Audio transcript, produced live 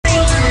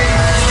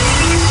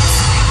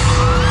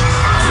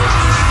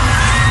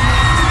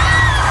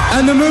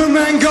And the Moon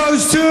Man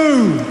goes to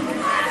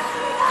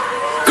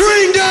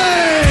Green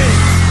Day!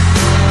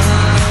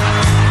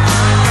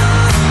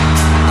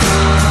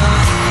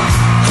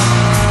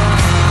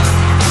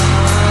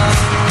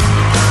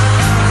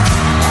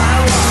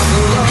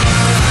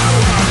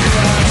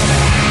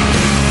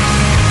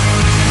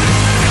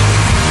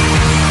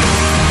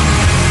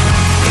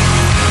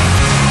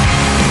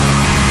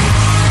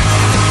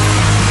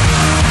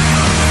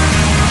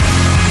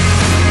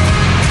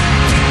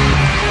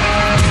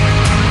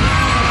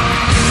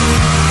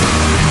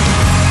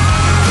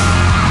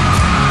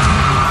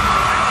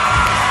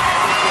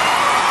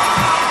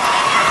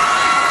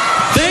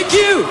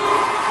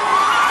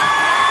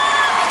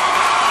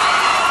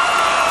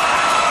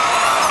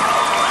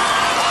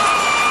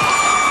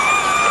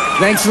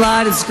 Thanks a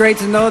lot. It's great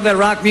to know that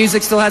rock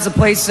music still has a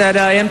place at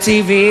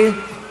MTV.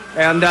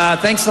 And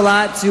thanks a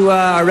lot to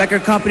our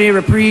record company,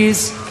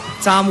 Reprise,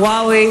 Tom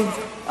Wally. We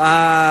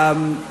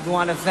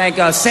want to thank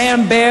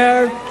Sam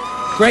Baer.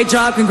 Great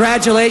job.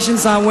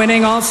 Congratulations on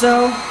winning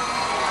also.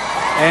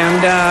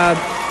 And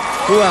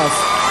who else?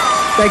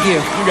 Thank you.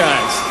 You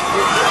guys.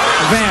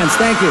 Vans,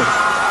 thank you.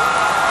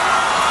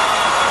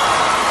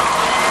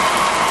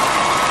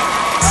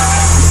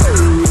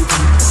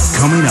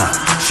 Coming up,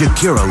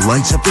 Shakira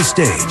lights up the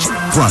stage,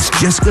 plus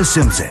Jessica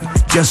Simpson,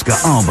 Jessica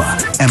Alba,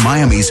 and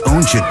Miami's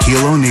own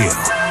Shaquille O'Neal.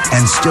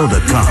 And still to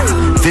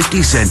come,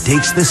 50 Cent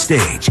takes the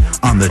stage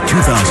on the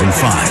 2005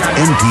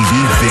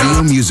 MTV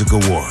Video Music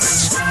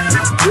Awards.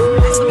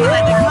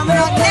 Coming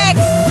up next,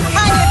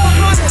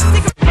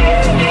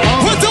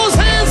 put those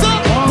hands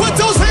up! Put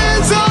those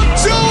hands up,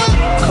 Joey!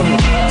 Come on.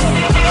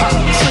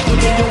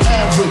 Tricker than your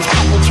average.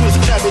 I'm a twist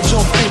cabbage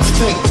on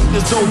instinct.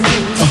 There's no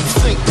big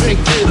think big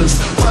hitters.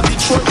 My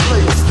Detroit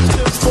players.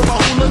 Tips for my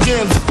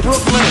hooligans.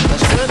 Brooklyn.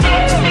 That's good.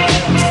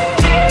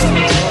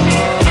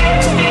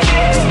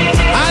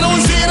 I don't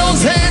see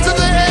those hands in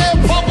the air.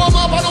 Pump them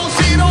up. I don't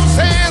see those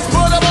hands.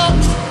 Put them up.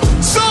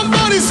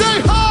 Somebody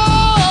say,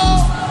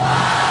 ho!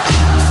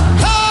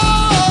 Ho!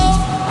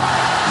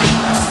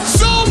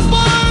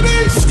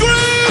 Somebody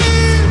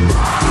scream!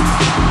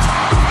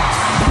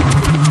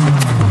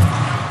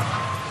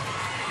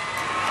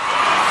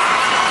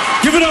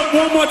 Give it up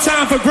one more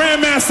time for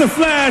Grandmaster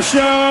Flash,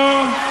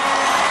 y'all.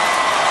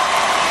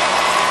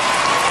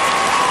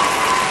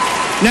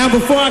 Now,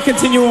 before I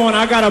continue on,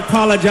 I gotta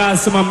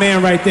apologize to my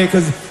man right there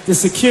because the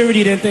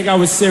security didn't think I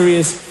was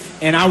serious,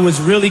 and I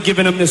was really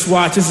giving him this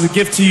watch. This is a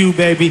gift to you,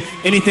 baby.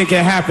 Anything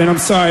can happen. I'm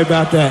sorry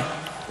about that.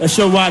 That's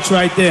your watch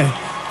right there.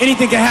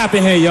 Anything can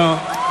happen here, y'all.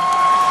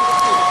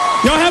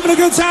 Y'all having a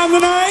good time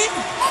tonight?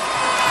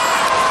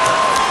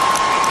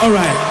 All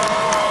right.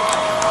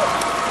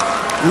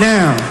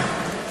 Now,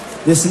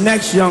 this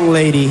next young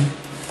lady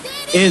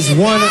is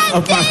one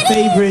of my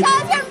favorite.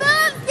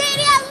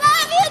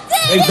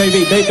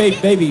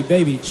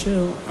 Baby,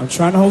 chill. I'm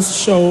trying to host a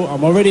show.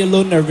 I'm already a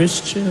little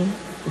nervous. Chill,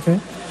 okay?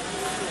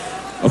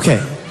 Okay,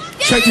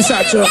 check this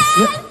out, chill.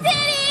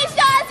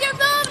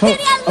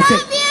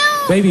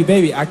 Okay,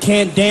 baby, I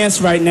can't dance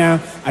right now.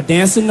 I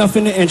danced enough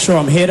in the intro.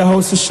 I'm here to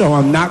host a show.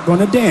 I'm not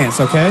gonna dance,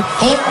 okay?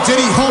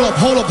 Diddy, hold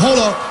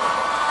up.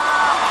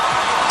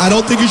 I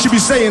don't think you should be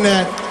saying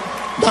that.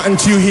 Not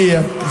until you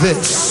hear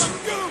this.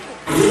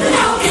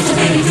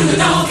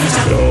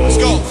 Let's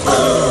go.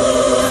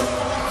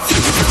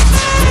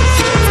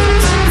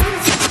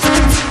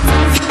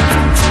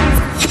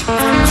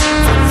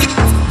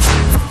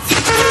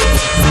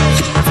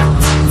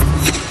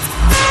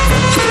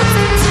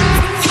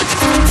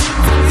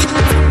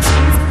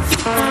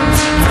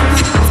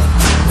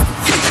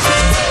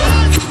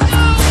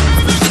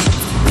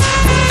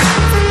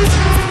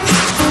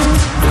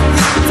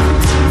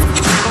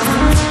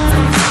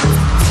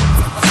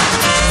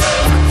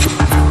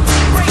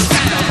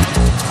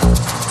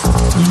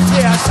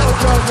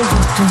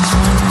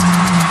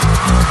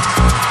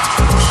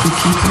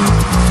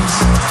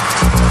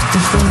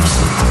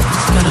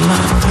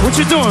 What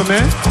you doing,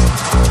 man?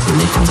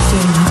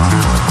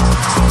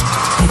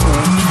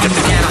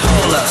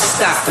 Hold up,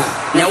 stop.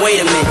 Now wait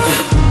a minute.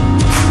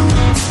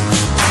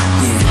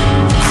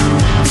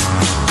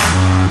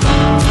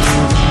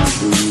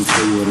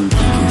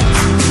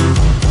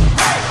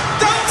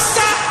 Don't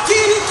stop,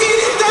 get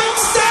it, don't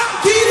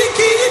stop, get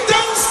it,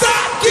 don't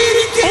stop, get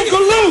it.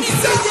 Uncle Luke!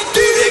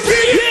 Get it.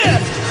 Yeah!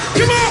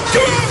 Come on.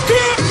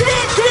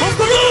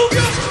 Uncle Luke!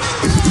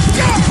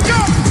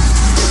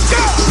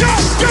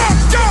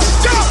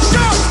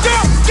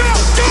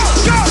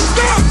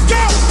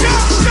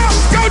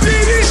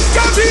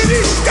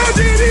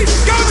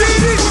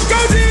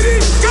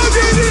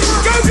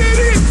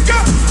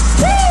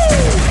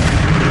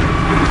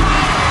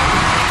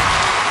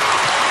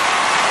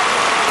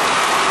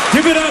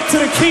 Give it up to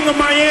the king of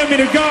Miami,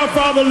 the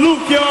Godfather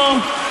Luke,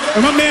 y'all,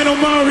 and my man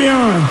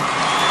Omarion.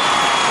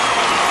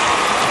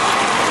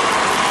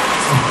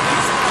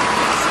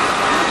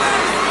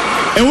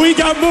 And we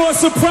got more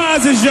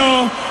surprises,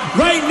 y'all.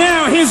 Right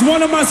now, here's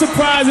one of my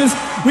surprises.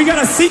 We got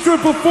a secret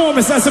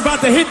performance that's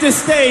about to hit this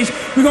stage.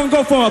 We're gonna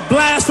go for a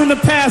blast from the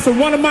past with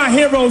one of my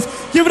heroes.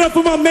 Give it up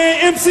for my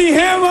man, MC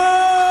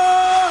Hammer!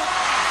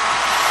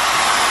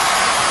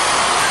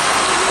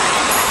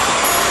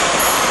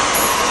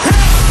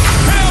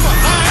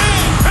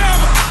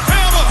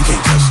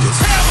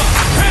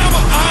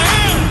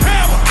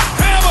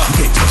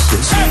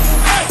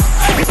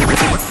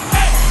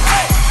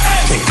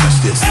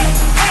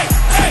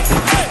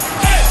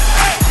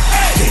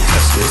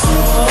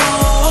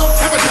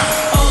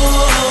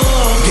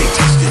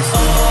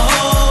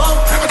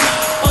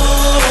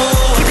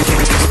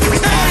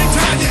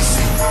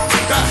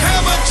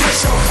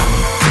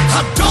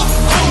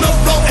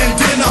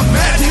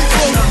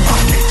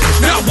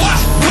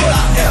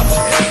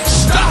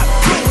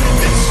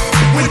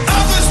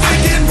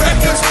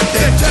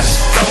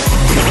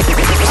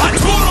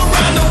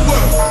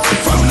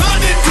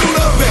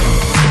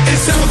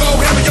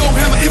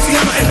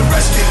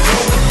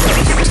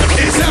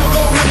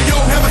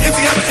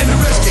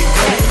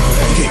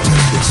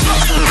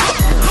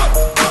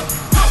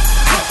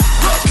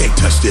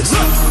 this.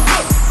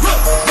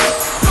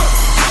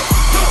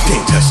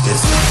 Can't touch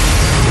this.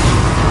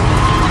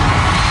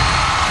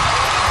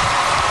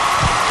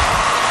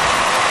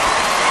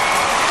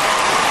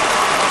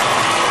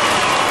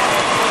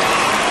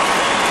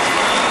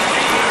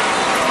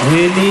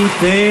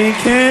 Anything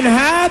can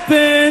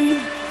happen.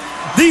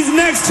 These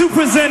next two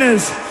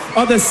presenters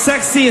are the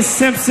sexiest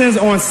Simpsons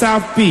on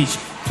South Beach.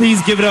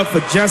 Please give it up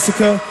for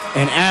Jessica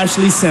and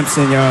Ashley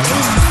Simpson, y'all.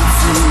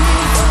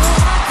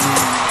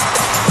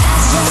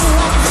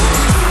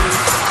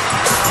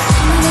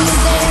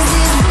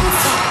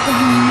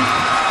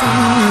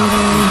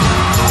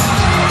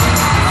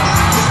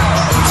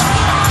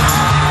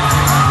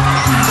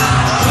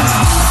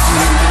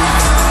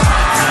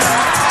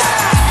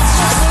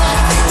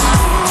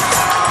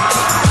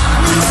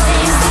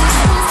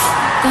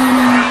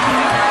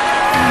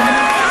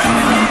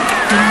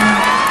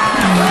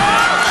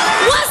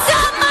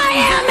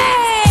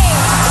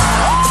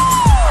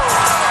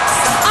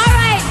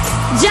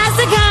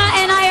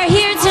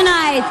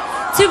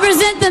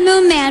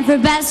 For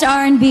Best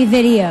R&B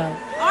Video.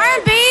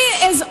 R&B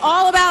is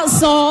all about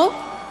soul.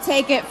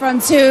 Take it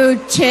from two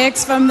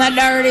chicks from the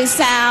Dirty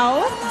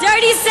South.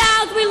 Dirty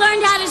South, we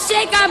learned how to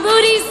shake our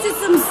booties to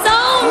some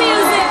soul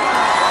music.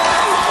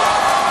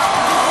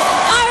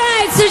 All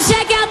right, so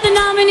check out the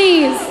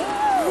nominees.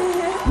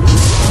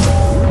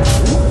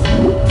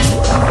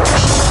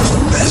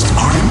 Best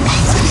R&B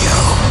Video.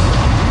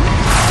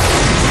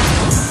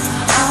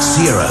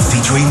 Sierra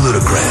featuring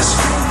Ludacris.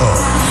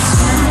 Oh.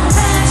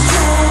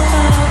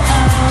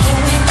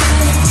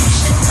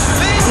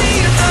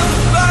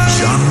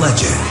 John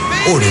Legend,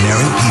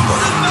 Ordinary People.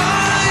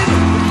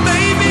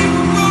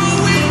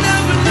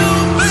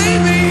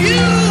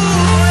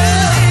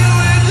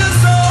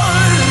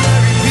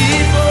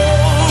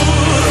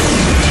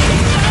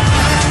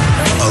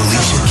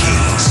 Alicia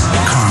Keys,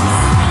 Karma.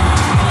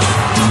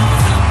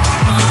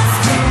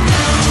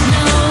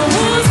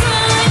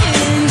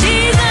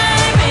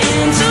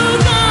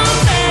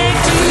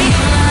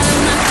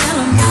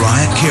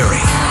 Mariah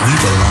Carey, We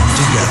Belong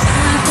Together.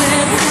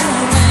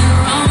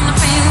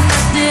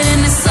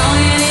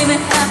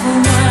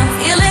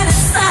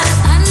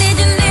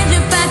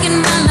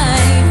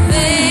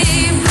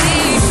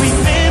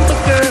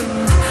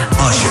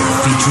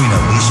 Featuring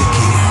Alicia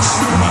Keys,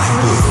 My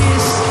Boo.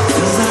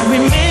 'Cause I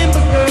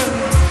remember, girl,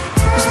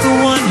 was the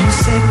one who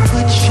said,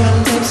 put your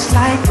lips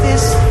like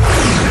this.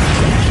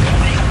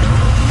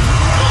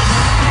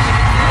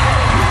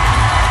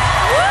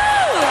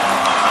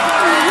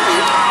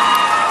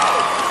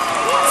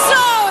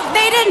 So,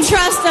 they didn't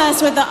trust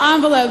us with the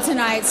envelope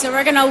tonight, so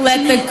we're gonna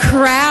let the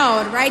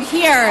crowd right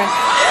here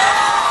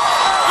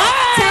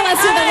tell us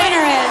who the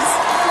winner is.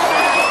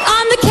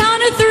 On the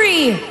count of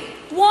 3.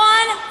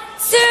 1,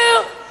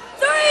 2,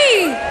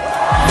 3.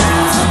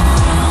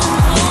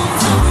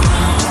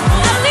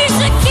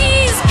 Alicia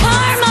Keys,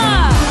 Karma.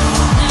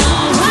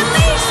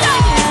 Alicia.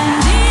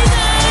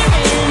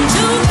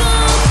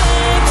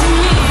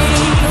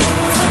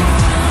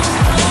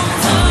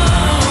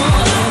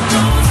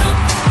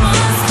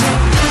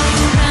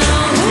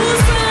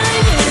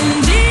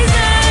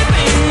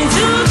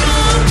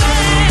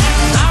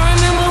 I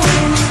remember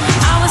when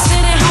I was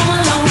sitting home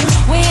alone,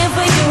 waiting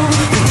for you,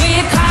 3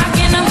 o'clock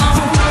in the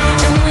morning.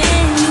 And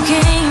when you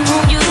came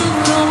home, you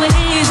were with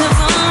the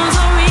arms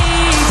I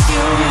reached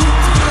you.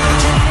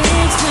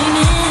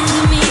 Explaining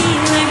to me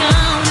like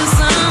I'm just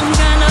some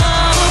kind of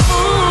a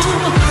fool.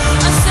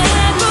 I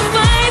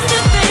sacrificed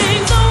the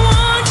things I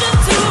want you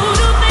to do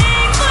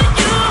things for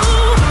you.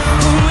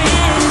 But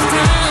when it's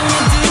time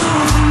to do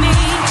for me,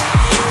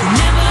 you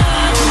never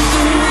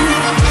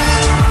come through.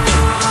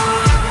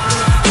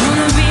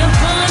 Wanna be a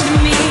fun to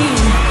me.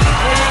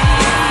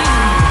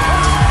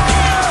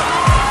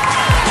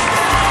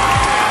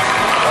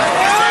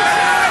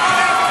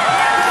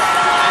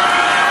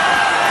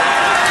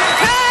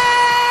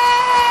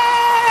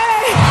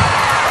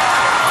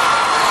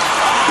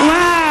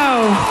 Wow.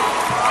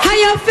 How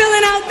y'all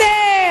feeling out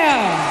there?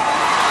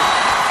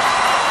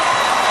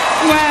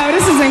 Wow,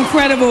 this is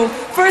incredible.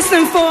 First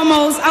and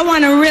foremost, I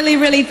want to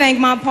really thank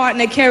my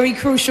partner, Kerry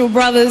Crucial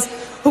Brothers,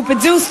 who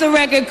produced the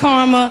record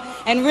Karma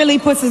and really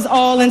puts us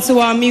all into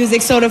our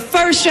music. So the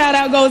first shout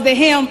out goes to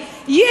him.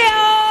 Yeah!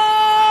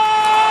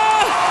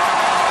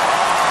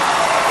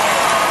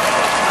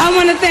 I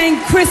want to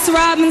thank Chris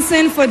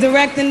Robinson for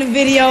directing the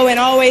video and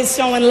always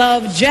showing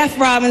love. Jeff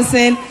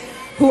Robinson,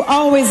 who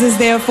always is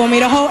there for me.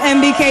 The whole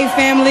MBK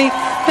family,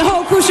 the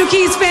whole Crucial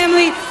Keys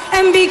family,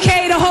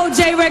 MBK, the whole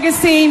J Records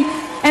team,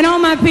 and all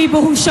my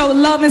people who show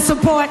love and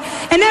support.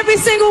 And every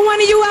single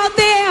one of you out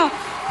there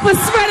for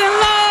spreading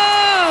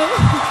love.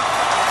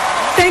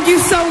 Thank you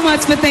so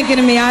much for thinking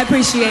of me. I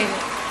appreciate it.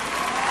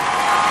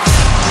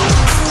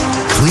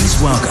 Please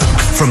welcome,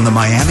 from the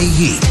Miami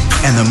Heat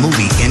and the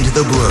movie Into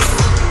the Blue,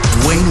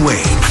 Dwayne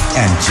Wade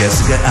and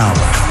Jessica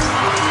Alba.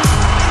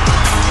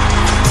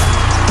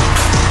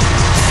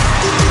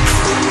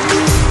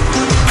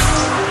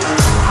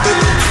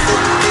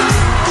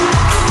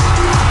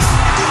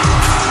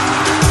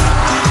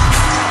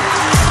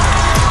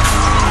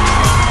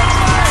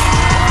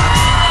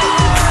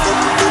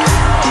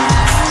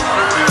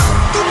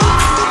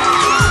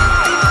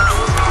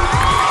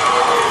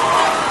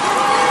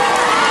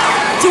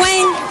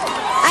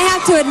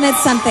 admit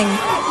something.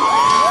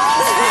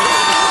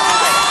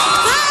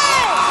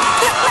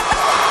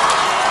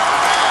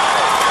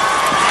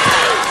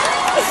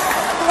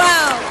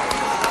 Wow.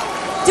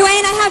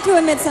 Dwayne, I have to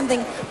admit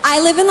something. I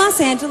live in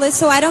Los Angeles,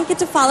 so I don't get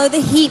to follow the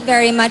Heat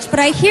very much, but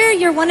I hear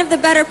you're one of the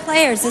better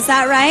players. Is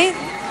that right?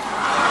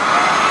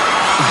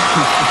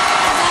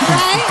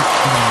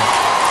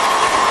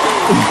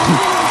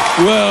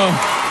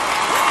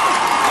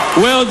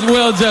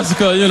 Well,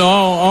 Jessica, you know,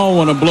 I don't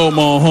want to blow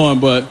my own horn,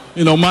 but,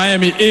 you know,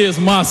 Miami is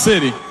my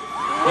city.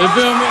 You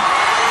feel me?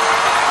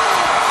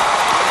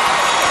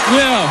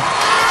 Yeah.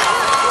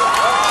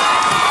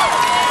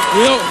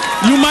 You know,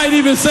 you might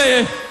even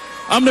say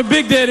I'm the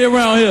big daddy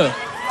around here.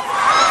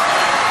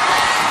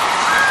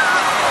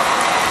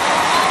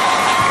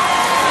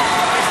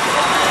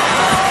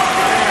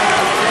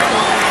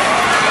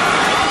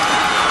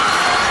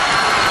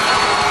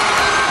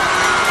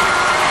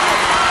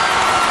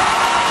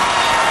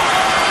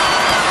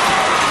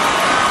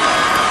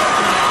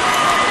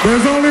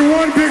 There's only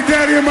one Big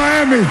Daddy in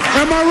Miami.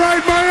 Am I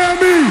right,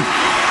 Miami?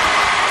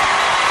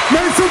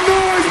 Make some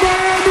noise,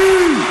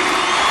 Miami!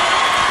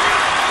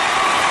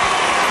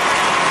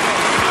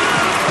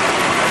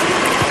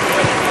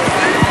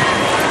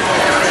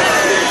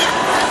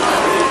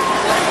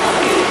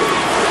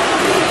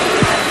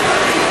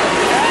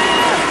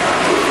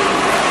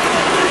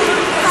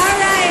 All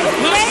right,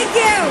 thank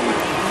you.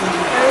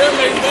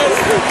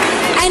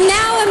 And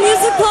now a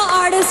musical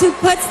artist who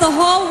puts the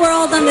whole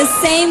world on the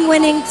same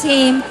winning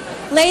team.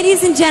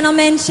 Ladies and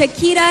gentlemen,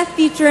 Shakira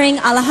featuring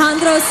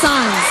Alejandro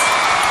Sanz.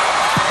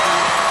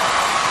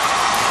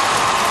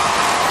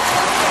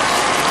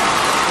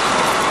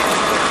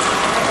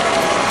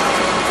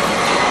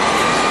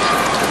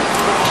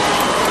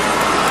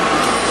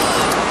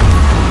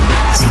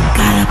 Si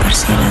cada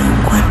parcela de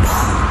un cuerpo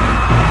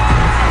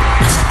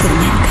nos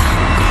atormenta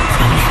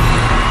con un problema,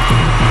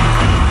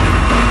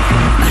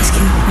 más que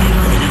un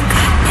juego de la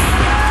carne,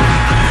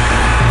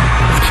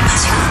 una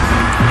invasión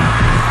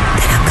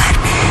de la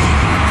carne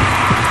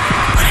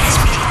por el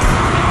espíritu.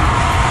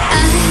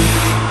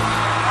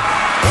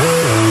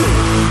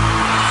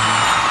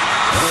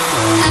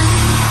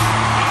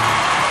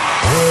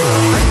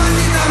 Ay,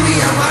 maldita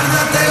mía,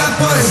 guárdate la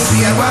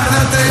poesía,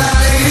 guárdate la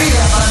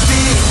alegría para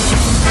ti.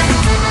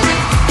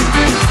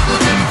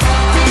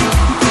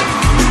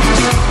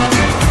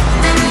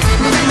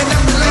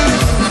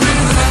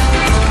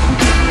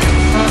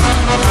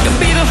 Yo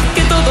pido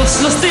que todos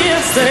los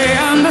días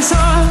sean de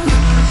sol.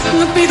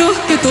 No pido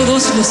que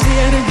todos los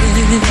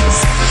viernes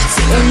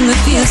sean de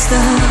fiesta.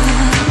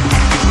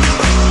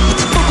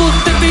 Tampoco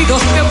te pido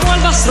que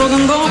vuelvas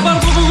rogando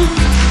perdón.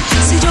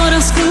 Si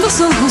lloras con los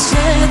ojos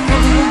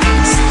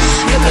secos,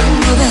 yo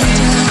tengo de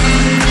ella.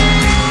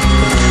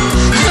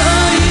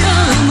 Ay,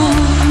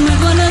 amor, me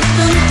duele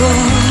tanto,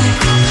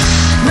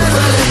 me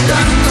duele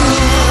tanto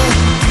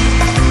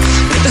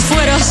que te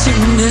fueras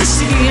sin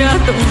decir a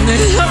dónde.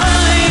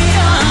 Ay,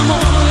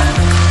 amor,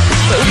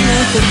 fue una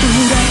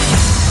tortura.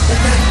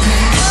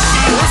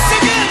 Yo sé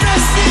que no he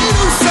sido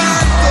un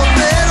santo,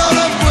 pero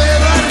lo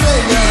puedo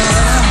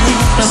arreglar.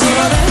 No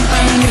solo de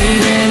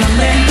familia, el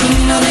hombre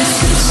digno de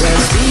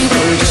excusas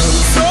vivo yo.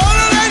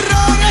 Solo de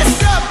errores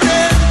se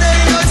aprende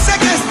y hoy sé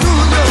que es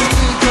tuyo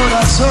mi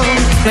corazón.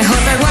 Mejor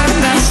te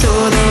guardas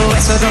todo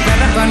eso, otro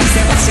perro con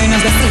ese paso y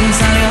nos decimos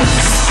adiós.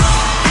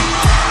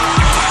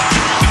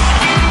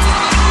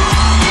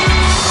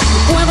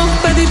 Puedo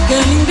pedir que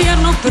el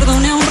invierno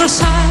perdone a un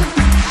rosal.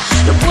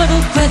 No puedo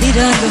pedir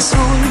a los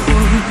ojos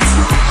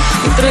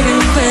entreguen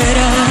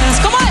peras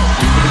como él.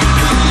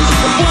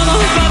 No puedo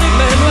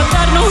pedirle lo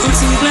eterno a un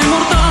simple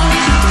mortal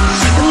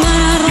que me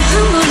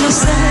arrojando los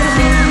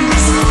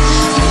cerros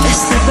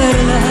de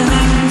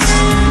perlas.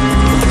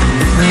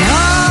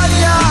 Ay,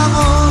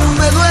 amor,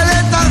 me duele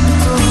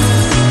tanto,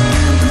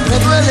 me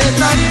duele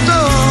tanto.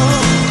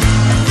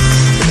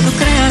 No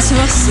creas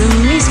más en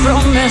mis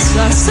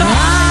promesas.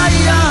 Ay,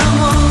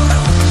 amor,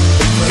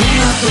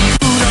 una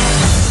tortura.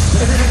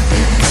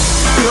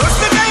 Yo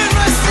sé que no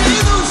he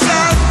sido un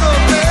santo,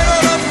 pero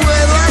lo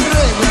puedo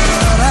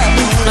arreglar.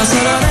 No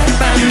solo de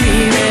pan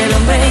vive el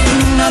hombre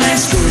digno de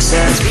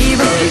excusas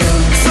vivo yo.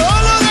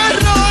 Solo de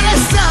errores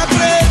se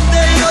aprende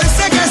y hoy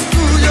sé que es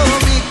tuyo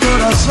mi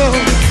corazón.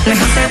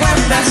 Mejor te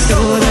guardas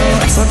todo,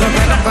 es otro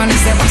perro con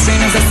ese paso y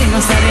nos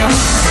decimos adiós.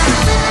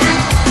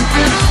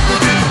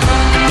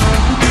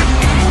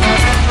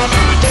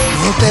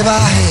 No te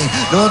bajes,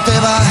 no te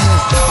bajes.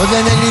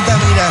 Oye, negrita,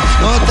 mira,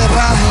 no te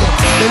rajes.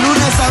 De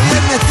lunes a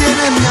viernes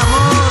tienes mi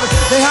amor.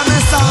 Déjame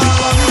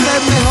sábado, a mí que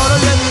es mejor.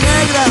 Oye, mi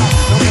negra,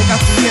 no me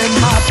castigues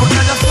más, porque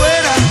allá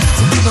afuera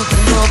sin ti no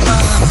tengo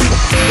paz.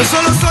 Yo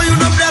solo soy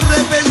un hombre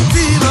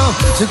arrepentido.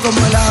 Soy como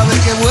el ave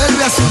que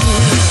vuelve a su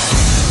nido.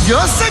 Yo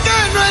sé que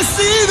no he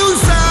sido un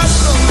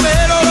santo,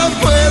 pero lo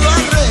puedo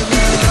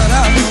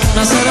arreglar.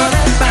 No solo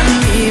de pan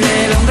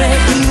vive el hombre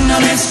digno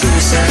de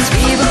excusas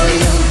vivo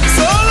yo.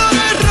 Solo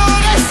de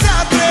errores se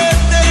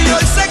aprende y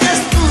hoy sé que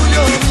es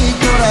tuyo mi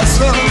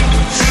corazón.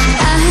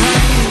 Ay,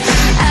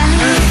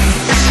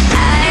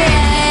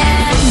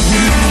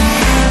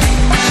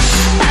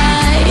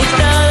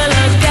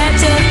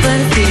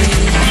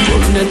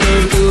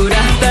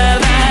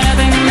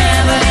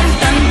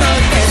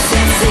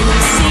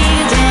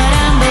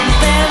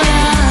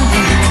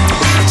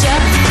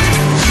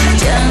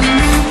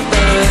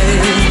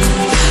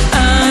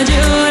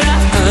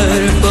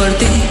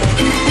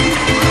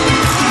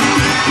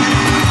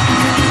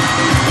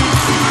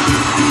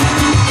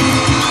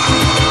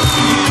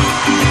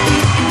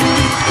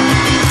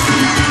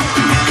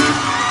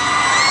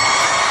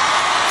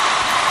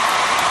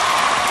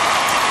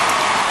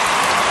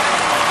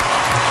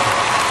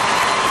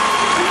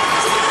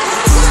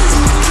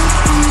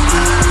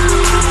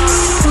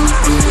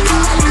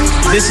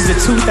 This is the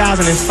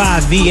 2005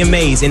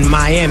 VMAs in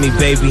Miami,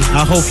 baby.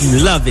 I hope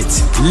you love it.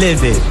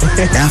 Live it.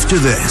 After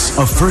this,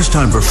 a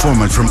first-time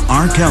performance from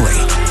R. Kelly,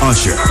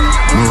 Usher,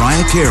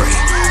 Mariah Carey,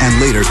 and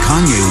later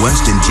Kanye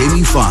West and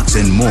Jamie Foxx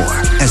and more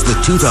as the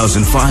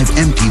 2005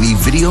 MTV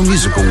Video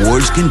Music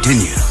Awards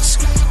continues.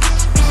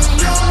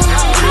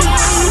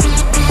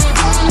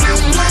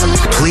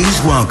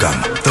 Please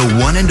welcome the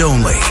one and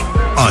only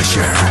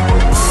Usher.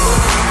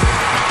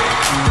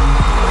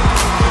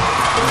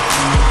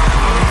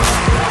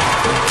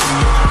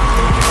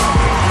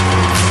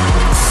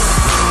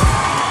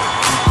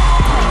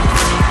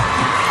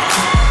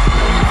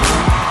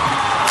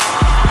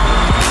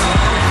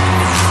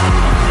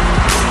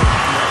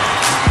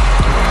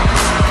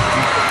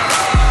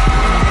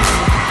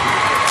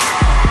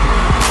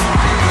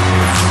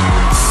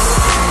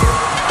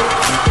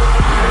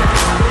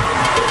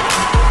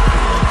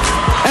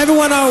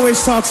 Everyone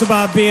always talks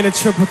about being a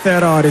triple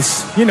threat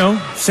artist. You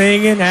know,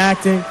 singing,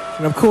 acting,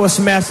 and of course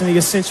mastering the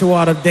essential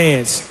art of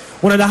dance.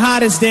 One of the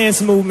hottest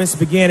dance movements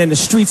began in the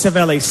streets of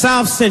LA.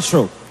 South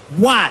Central,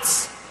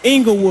 Watts,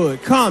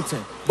 Inglewood,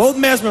 Compton, both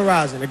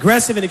mesmerizing,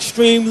 aggressive, and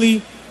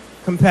extremely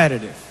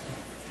competitive.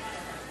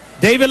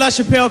 David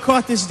LaChapelle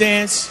caught this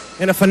dance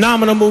in a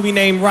phenomenal movie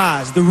named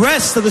Rise. The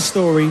rest of the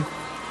story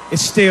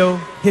is still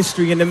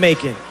history in the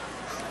making.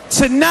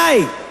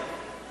 Tonight,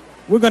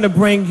 we're gonna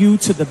bring you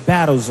to the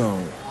battle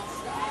zone.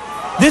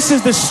 This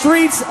is the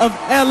streets of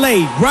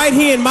LA, right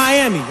here in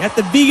Miami, at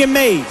the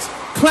VMAs.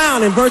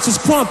 Clowning versus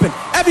plumping.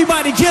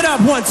 Everybody get up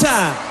one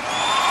time.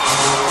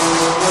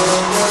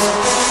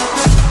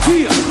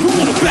 Yeah, you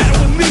wanna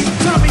battle with me?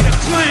 Tommy the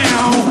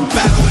Clown.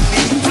 Battle with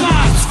me.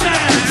 Fly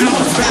style. You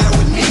wanna battle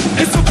with me?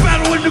 It's a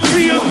battle in the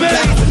VMAs.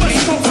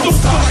 Let's go. Don't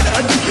start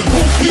nothing. It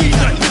won't be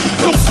nothing.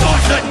 Don't start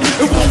nothing.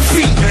 It won't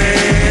be.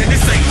 Man,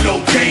 this ain't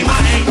no game.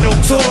 I ain't no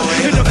toy.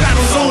 And the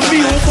battle's on me.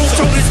 Almost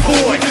on this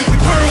boy. We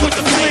burn with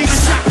the flames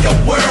and shock your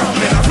world.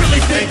 Man, I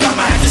really think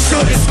I'ma have to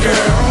show this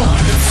girl.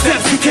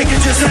 Steps you kick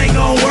it just ain't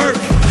gonna work.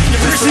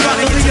 First you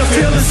gotta leave your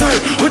feelings hurt.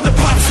 With the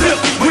pop slip,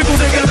 wiggle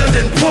together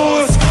then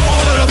pause.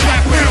 All of the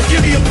background,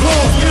 give me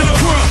applause.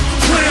 Crump,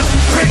 clam,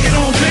 break it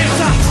on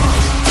down.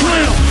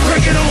 Clam,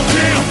 break it on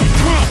down.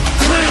 Crump,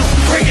 clam,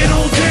 break it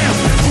on down.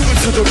 Moving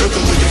to the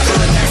rhythm when you're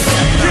feeling that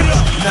sound. Get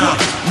up,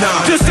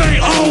 nah, this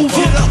ain't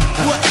over.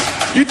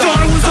 You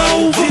thought it was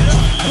over?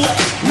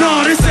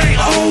 No, this ain't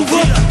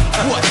over.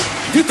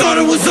 You thought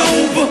it was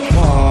over?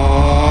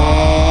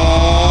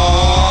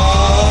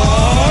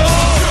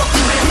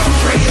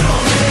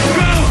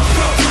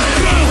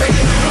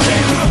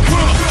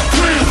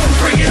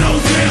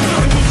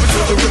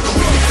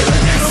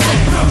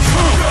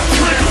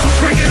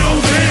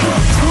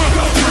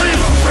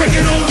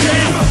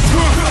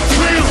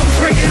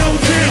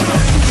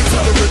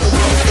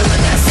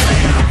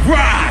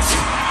 Rise!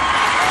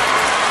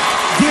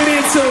 Get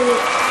into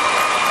it.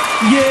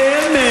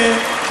 Yeah, man.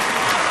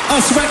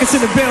 Us Records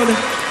in the building.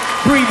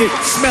 Breathe it,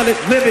 smell it,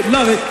 live it,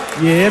 love it.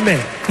 Yeah, man.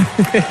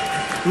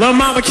 Lil'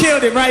 Mama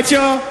killed it, right,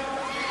 y'all?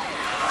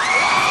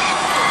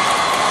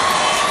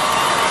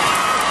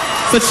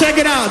 So check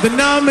it out. The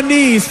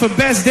nominees for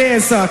Best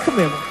Dance are. Come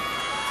here, man.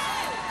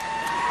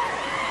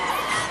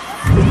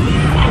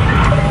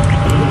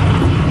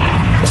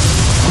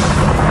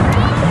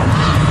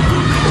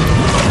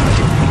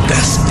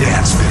 Best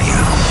Dance Video.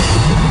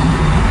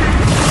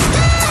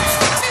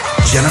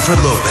 Jennifer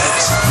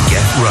Lopez,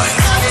 Get Right.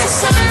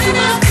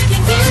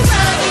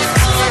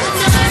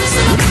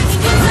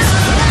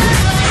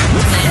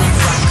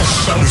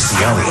 Missy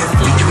Elliott,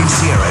 featuring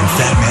Sierra and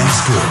Fat Man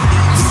Scoop,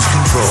 Lose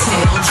Control.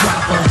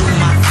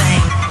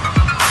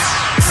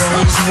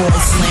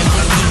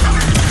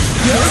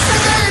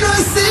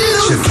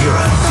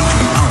 Shakira,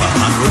 featuring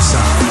Alejandro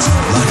Sanz,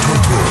 La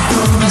Tortura.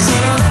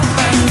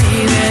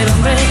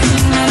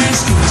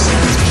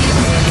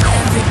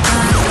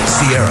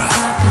 Sierra,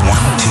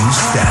 1, 2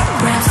 Step.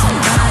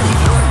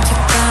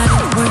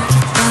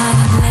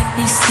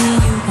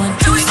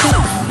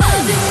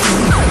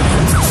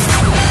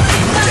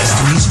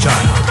 Destiny's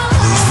Child,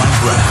 Lose My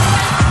Breath.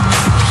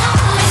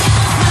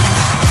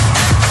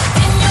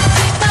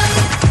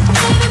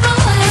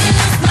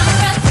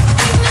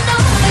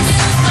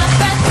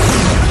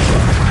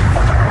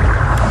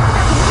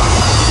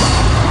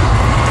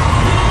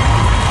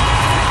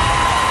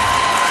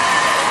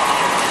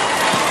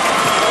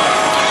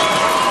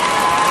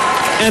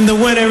 And the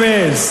winner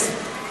is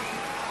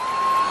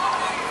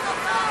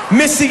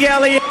Missy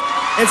Elliott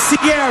and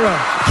Sierra.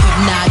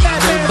 Hypnotic,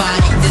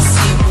 nobody this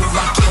year will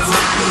rock your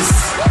bodies.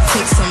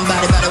 Take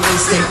somebody by the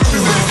waist and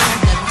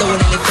now throw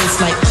it in their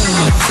face like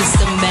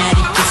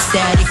systematic,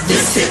 ecstatic.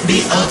 This hit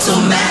be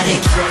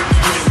automatic.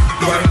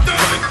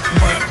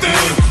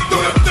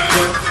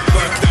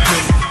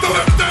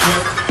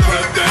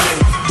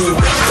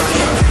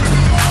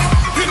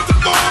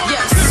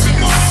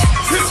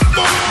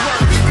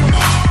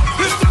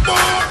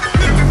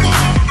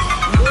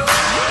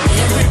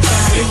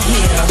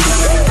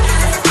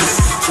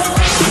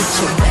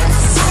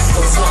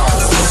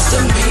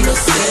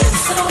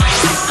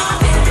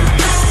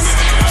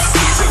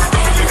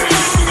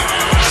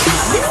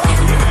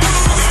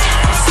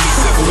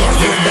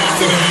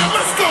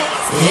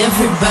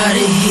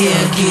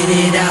 get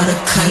it out of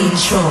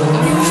control.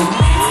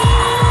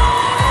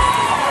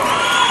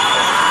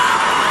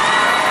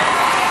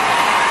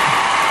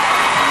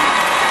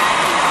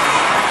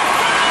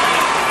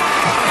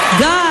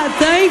 God,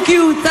 thank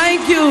you,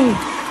 thank you.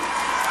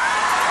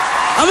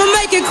 I'm gonna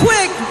make it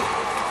quick.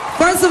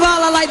 First of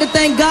all, I'd like to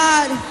thank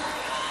God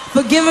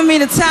for giving me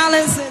the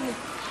talents and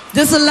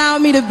just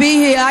allowing me to be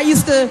here. I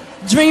used to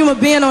dream of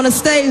being on a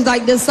stage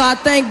like this, so I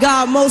thank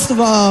God most of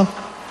all.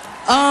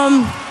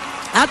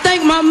 I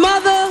thank my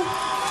mother,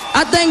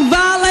 I thank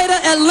Violator,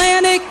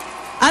 Atlantic,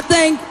 I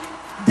thank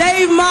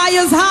Dave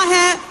Myers,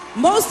 hi-hat,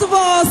 most of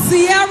all,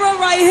 Sierra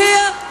right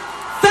here,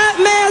 Fat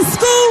Man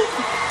Scoop,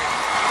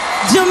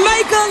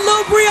 Jamaica,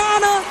 Lil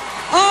Brianna,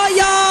 all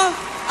y'all.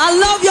 I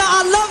love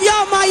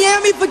y'all,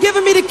 Miami, for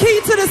giving me the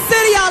key to the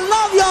city. I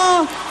love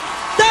y'all.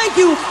 Thank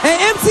you. And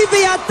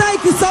MTV, I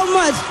thank you so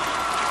much.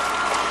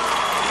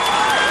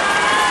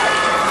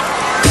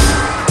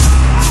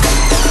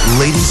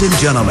 Ladies and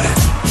gentlemen,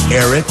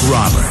 Eric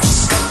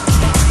Roberts.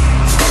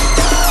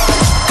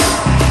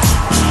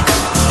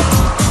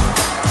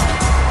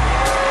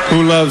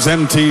 Who loves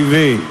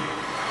MTV?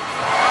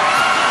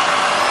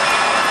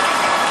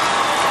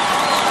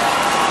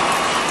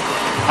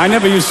 I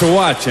never used to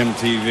watch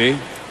MTV.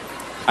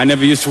 I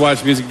never used to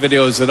watch music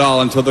videos at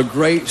all until the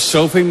great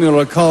Sophie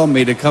Mueller called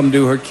me to come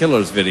do her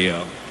Killers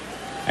video.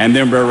 And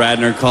then Brett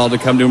Ratner called to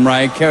come do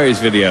Mariah Carey's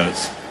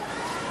videos.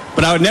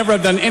 But I would never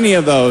have done any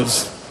of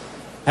those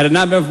had it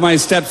not been for my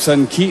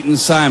stepson, Keaton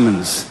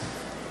Simons,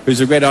 who's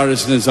a great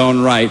artist in his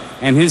own right.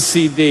 And his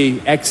CD,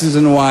 X's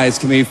and Y's,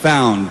 can be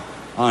found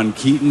on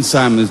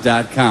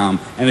KeatonSimons.com.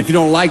 And if you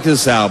don't like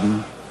this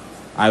album,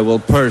 I will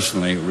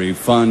personally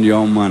refund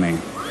your money.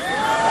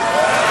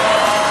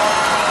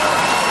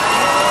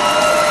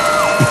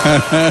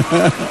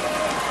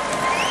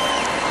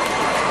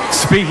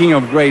 Speaking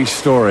of great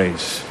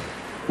stories,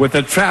 with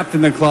the Trapped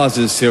in the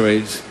Closet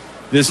series,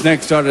 this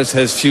next artist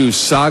has fused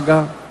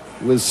saga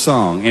with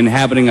song,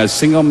 inhabiting a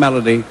single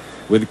melody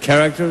with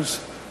characters,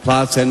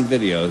 plots, and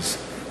videos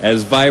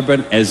as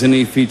vibrant as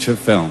any feature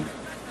film.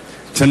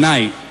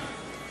 Tonight,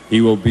 he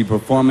will be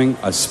performing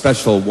a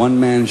special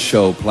one-man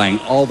show playing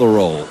all the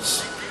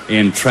roles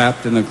in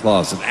Trapped in the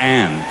Closet.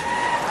 And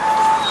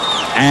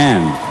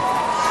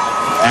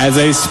as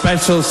a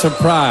special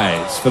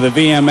surprise for the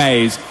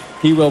VMAs,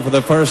 he will, for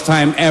the first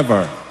time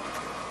ever,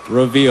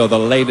 reveal the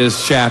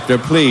latest chapter.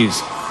 Please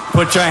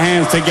put your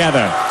hands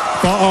together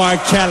for R.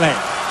 Kelly.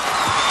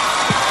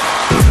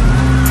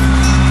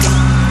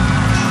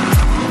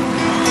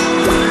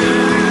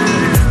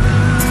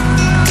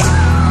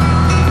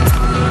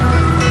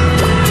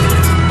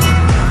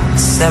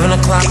 Seven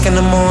o'clock in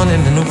the morning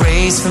and the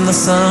rays from the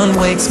sun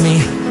wakes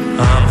me.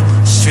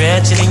 I'm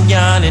stretching and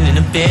yawning in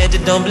a bed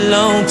that don't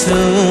belong to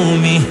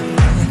me.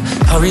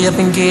 Hurry up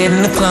and get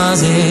in the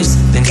closet.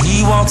 Then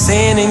he walks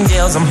in and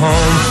yells, I'm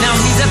home. Now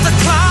he's at the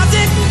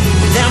closet.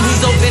 Now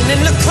he's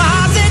opening the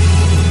closet.